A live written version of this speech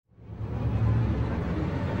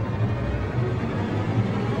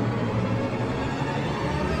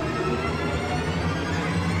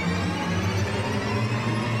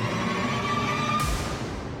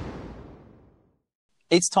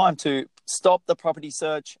It's time to stop the property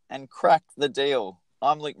search and crack the deal.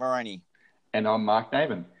 I'm Luke Moroney. And I'm Mark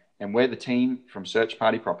Navin, and we're the team from Search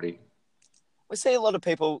Party Property. We see a lot of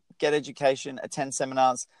people get education, attend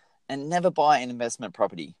seminars, and never buy an investment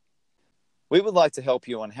property. We would like to help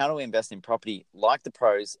you on how to invest in property like the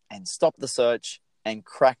pros and stop the search and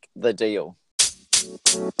crack the deal.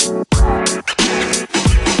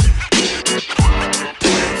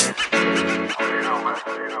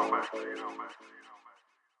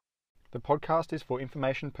 The podcast is for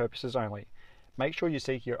information purposes only. Make sure you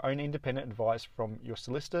seek your own independent advice from your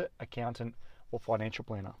solicitor, accountant, or financial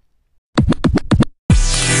planner.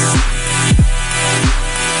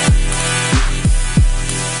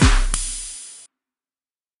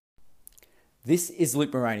 This is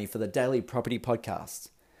Luke Moroney for the Daily Property Podcast.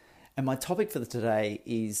 And my topic for today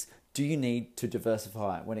is, do you need to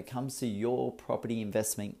diversify when it comes to your property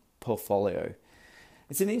investment portfolio?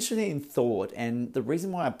 It's an interesting thought, and the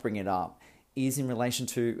reason why I bring it up is in relation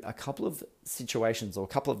to a couple of situations or a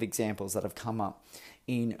couple of examples that have come up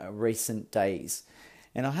in recent days.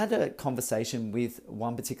 And I had a conversation with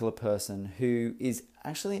one particular person who is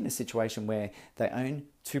actually in a situation where they own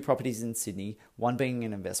two properties in Sydney, one being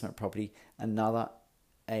an investment property, another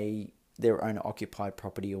their own occupied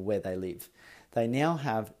property or where they live. They now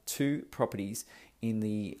have two properties in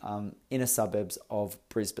the inner suburbs of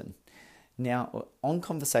Brisbane. Now, on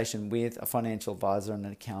conversation with a financial advisor and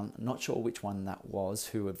an accountant, I'm not sure which one that was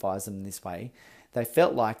who advised them this way, they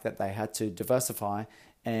felt like that they had to diversify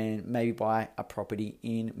and maybe buy a property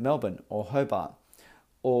in Melbourne or Hobart,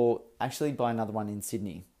 or actually buy another one in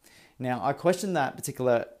Sydney. Now, I questioned that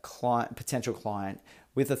particular potential client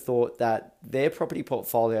with the thought that their property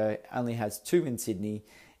portfolio only has two in Sydney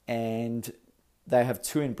and they have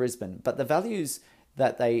two in Brisbane, but the values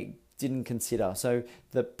that they didn't consider. So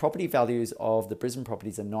the property values of the Brisbane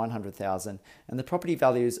properties are 900,000 and the property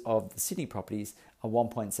values of the Sydney properties are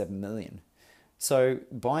 1.7 million. So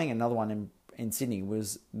buying another one in Sydney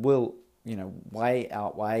will way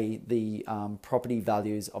outweigh the property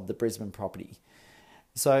values of the Brisbane property.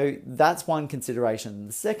 So that's one consideration.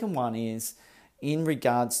 The second one is in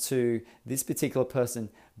regards to this particular person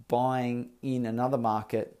buying in another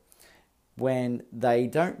market when they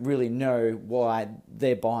don't really know why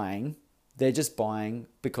they're buying. They're just buying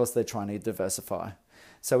because they're trying to diversify.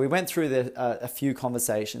 So we went through a few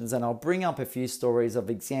conversations, and I'll bring up a few stories of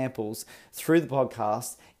examples through the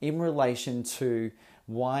podcast in relation to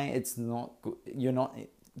why it's not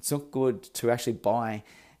good to actually buy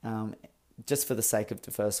just for the sake of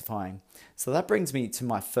diversifying. So that brings me to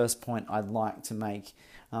my first point I'd like to make.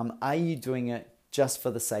 Are you doing it just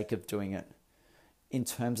for the sake of doing it? In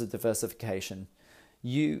terms of diversification,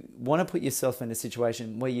 you want to put yourself in a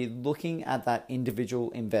situation where you're looking at that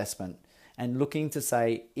individual investment and looking to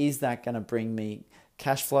say, is that going to bring me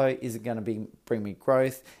cash flow? Is it going to bring me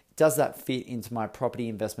growth? Does that fit into my property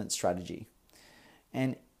investment strategy?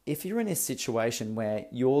 And if you're in a situation where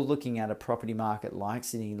you're looking at a property market like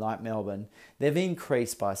Sydney, like Melbourne, they've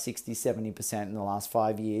increased by 60-70% in the last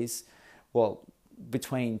 5 years. Well,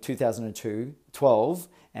 between 2012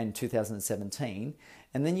 and 2017,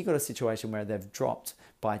 and then you've got a situation where they've dropped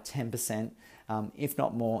by 10%, if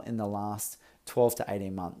not more, in the last 12 to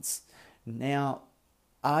 18 months. Now,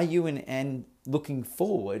 are you and looking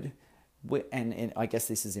forward, and I guess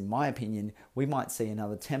this is in my opinion, we might see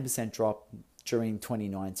another 10% drop during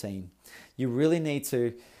 2019. You really need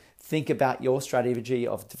to think about your strategy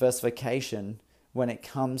of diversification when it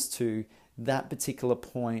comes to that particular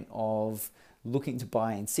point of looking to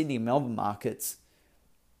buy in Sydney and Melbourne markets,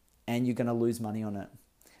 and you're going to lose money on it.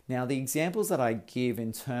 Now, the examples that I give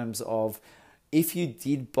in terms of if you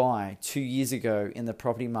did buy 2 years ago in the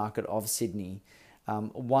property market of Sydney,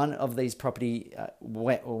 one of these property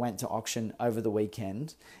went to auction over the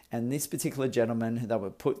weekend, and this particular gentleman that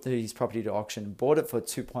would put his property to auction bought it for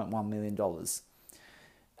 $2.1 million.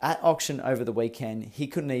 At auction over the weekend, he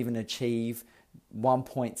couldn't even achieve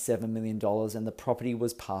 $1.7 million, and the property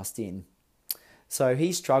was passed in. So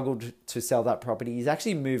he struggled to sell that property. He's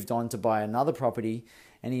actually moved on to buy another property,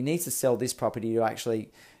 and he needs to sell this property to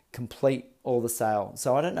actually complete all the sale.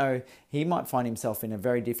 So I don't know, he might find himself in a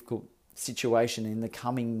very difficult situation in the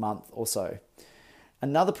coming month or so.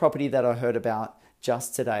 Another property that I heard about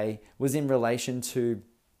just today was in relation to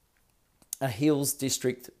a Hills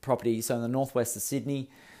District property, so in the northwest of Sydney,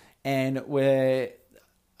 and where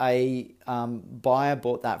a buyer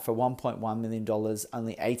bought that for $1.1 million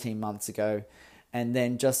only 18 months ago, and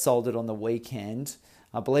then just sold it on the weekend.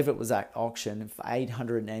 I believe it was at auction for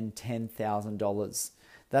 $810,000.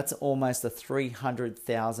 That's almost a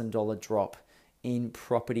 $300,000 drop in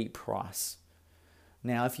property price.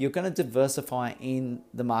 Now, if you're going to diversify in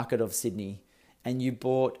the market of Sydney and you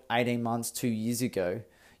bought 18 months, 2 years ago,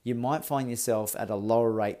 you might find yourself at a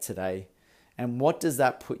lower rate today. And what does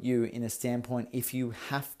that put you in a standpoint if you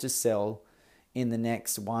have to sell in the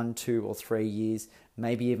next 1, 2, or 3 years,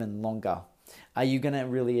 maybe even longer? Are you going to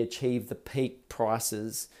really achieve the peak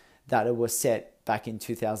prices that were set back in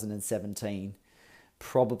 2017?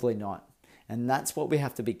 Probably not. And that's what we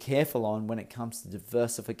have to be careful on when it comes to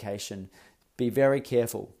diversification. Be very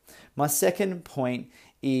careful. My second point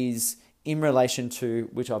is in relation to,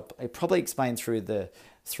 which I probably explained through the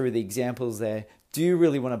examples there. Do you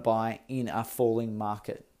really want to buy in a falling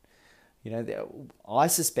market? I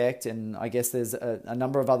suspect, and I guess there's a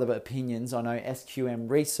number of other opinions. I know SQM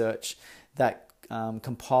Research that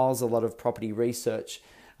compiles a lot of property research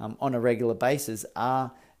on a regular basis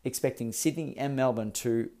are expecting Sydney and Melbourne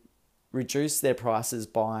to reduce their prices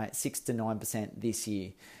by 6 to 9% this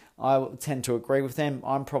year. I tend to agree with them.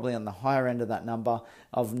 I'm probably on the higher end of that number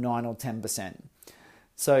of 9 or 10%.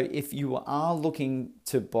 So if you are looking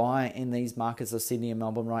to buy in these markets of Sydney and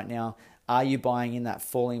Melbourne right now, are you buying in that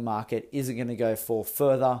falling market? Is it going to go fall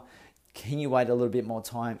further? Can you wait a little bit more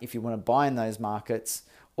time if you want to buy in those markets,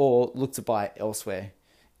 or look to buy elsewhere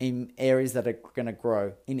in areas that are going to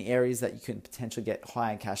grow, in areas that you can potentially get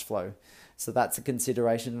higher cash flow? So that's a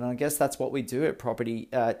consideration. And I guess that's what we do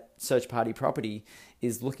at Search Party Property,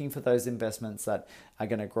 is looking for those investments that are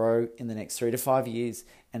going to grow in the next 3 to 5 years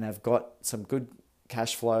and have got some good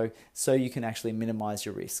cash flow so you can actually minimize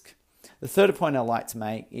your risk. The third point I'd like to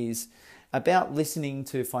make is about listening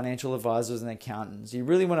to financial advisors and accountants. You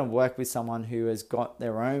really want to work with someone who has got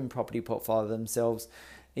their own property portfolio themselves,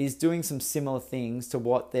 is doing some similar things to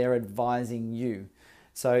what they're advising you.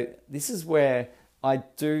 So this is where I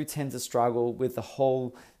do tend to struggle with the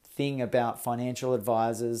whole thing about financial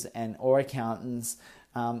advisors or accountants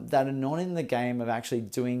that are not in the game of actually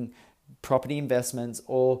doing property investments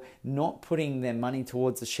or not putting their money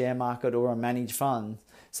towards a share market or a managed fund.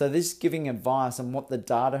 So this giving advice on what the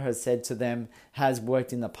data has said to them has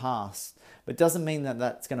worked in the past, but doesn't mean that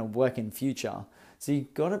that's going to work in future. So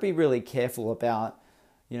you've got to be really careful about,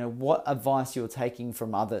 what advice you're taking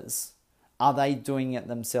from others. Are they doing it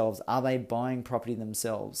themselves? Are they buying property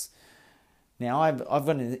themselves? Now, I've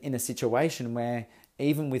been in a situation where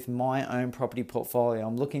even with my own property portfolio,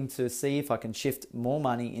 I'm looking to see if I can shift more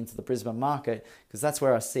money into the Brisbane market, because that's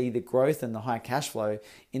where I see the growth and the high cash flow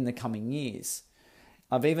in the coming years.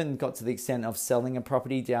 I've even got to the extent of selling a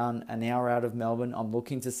property down an hour out of Melbourne. I'm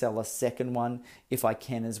looking to sell a second one if I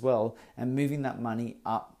can as well, and moving that money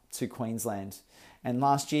up to Queensland. And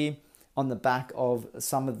last year, on the back of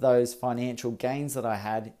some of those financial gains that I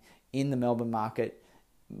had in the Melbourne market,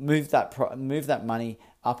 moved that money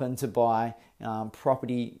up and to buy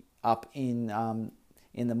property up in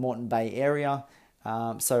the Moreton Bay area.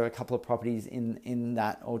 So a couple of properties in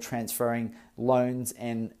that, or transferring loans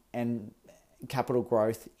and capital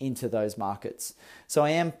growth into those markets. So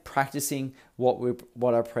I am practicing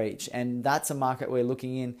what I preach, and that's a market we're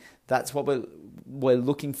looking in. That's what we're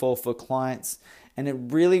looking for clients. And it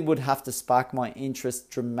really would have to spark my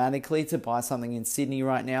interest dramatically to buy something in Sydney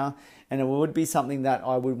right now. And it would be something that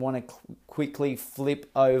I would want to quickly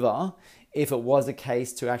flip over if it was a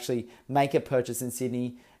case to actually make a purchase in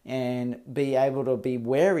Sydney, and be able to be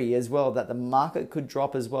wary as well that the market could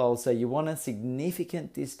drop as well. So you want a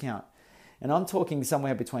significant discount. And I'm talking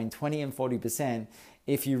somewhere between 20 and 40%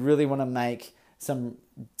 if you really want to make some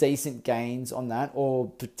decent gains on that or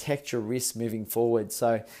protect your risk moving forward.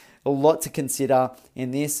 So a lot to consider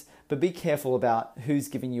in this, but be careful about who's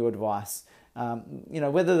giving you advice.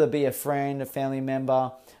 Whether there be a friend, a family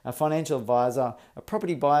member, a financial advisor, a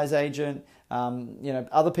property buyer's agent,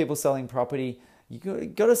 other people selling property. You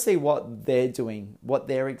got to see what they're doing, what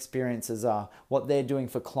their experiences are, what they're doing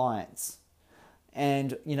for clients,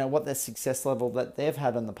 and what their success level that they've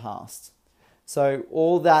had in the past. So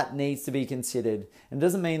all that needs to be considered. And it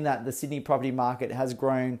doesn't mean that the Sydney property market has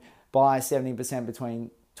grown by 70%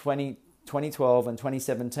 between 2012 and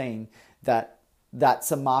 2017,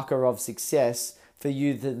 that's a marker of success for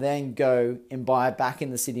you to then go and buy back in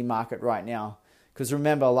the Sydney market right now. Because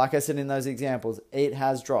remember, like I said in those examples, it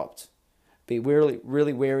has dropped. Be really,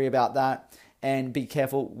 really wary about that, and be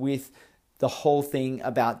careful with the whole thing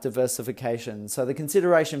about diversification. So the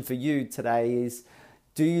consideration for you today is,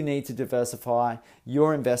 do you need to diversify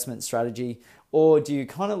your investment strategy, or do you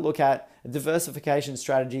kind of look at a diversification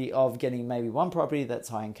strategy of getting maybe one property that's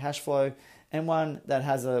high in cash flow and one that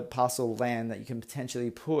has a parcel of land that you can potentially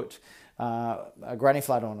put a granny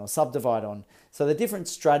flat on or subdivide on? So they're different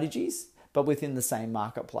strategies, but within the same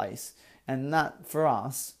marketplace. And that, for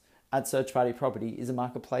us, at Search Party Property is a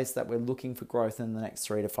marketplace that we're looking for growth in the next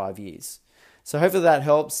 3 to 5 years. So hopefully that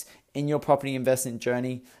helps in your property investment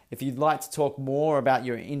journey. If you'd like to talk more about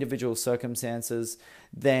your individual circumstances,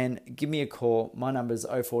 then give me a call. My number is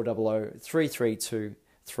 0400 332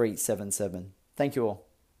 377. Thank you all.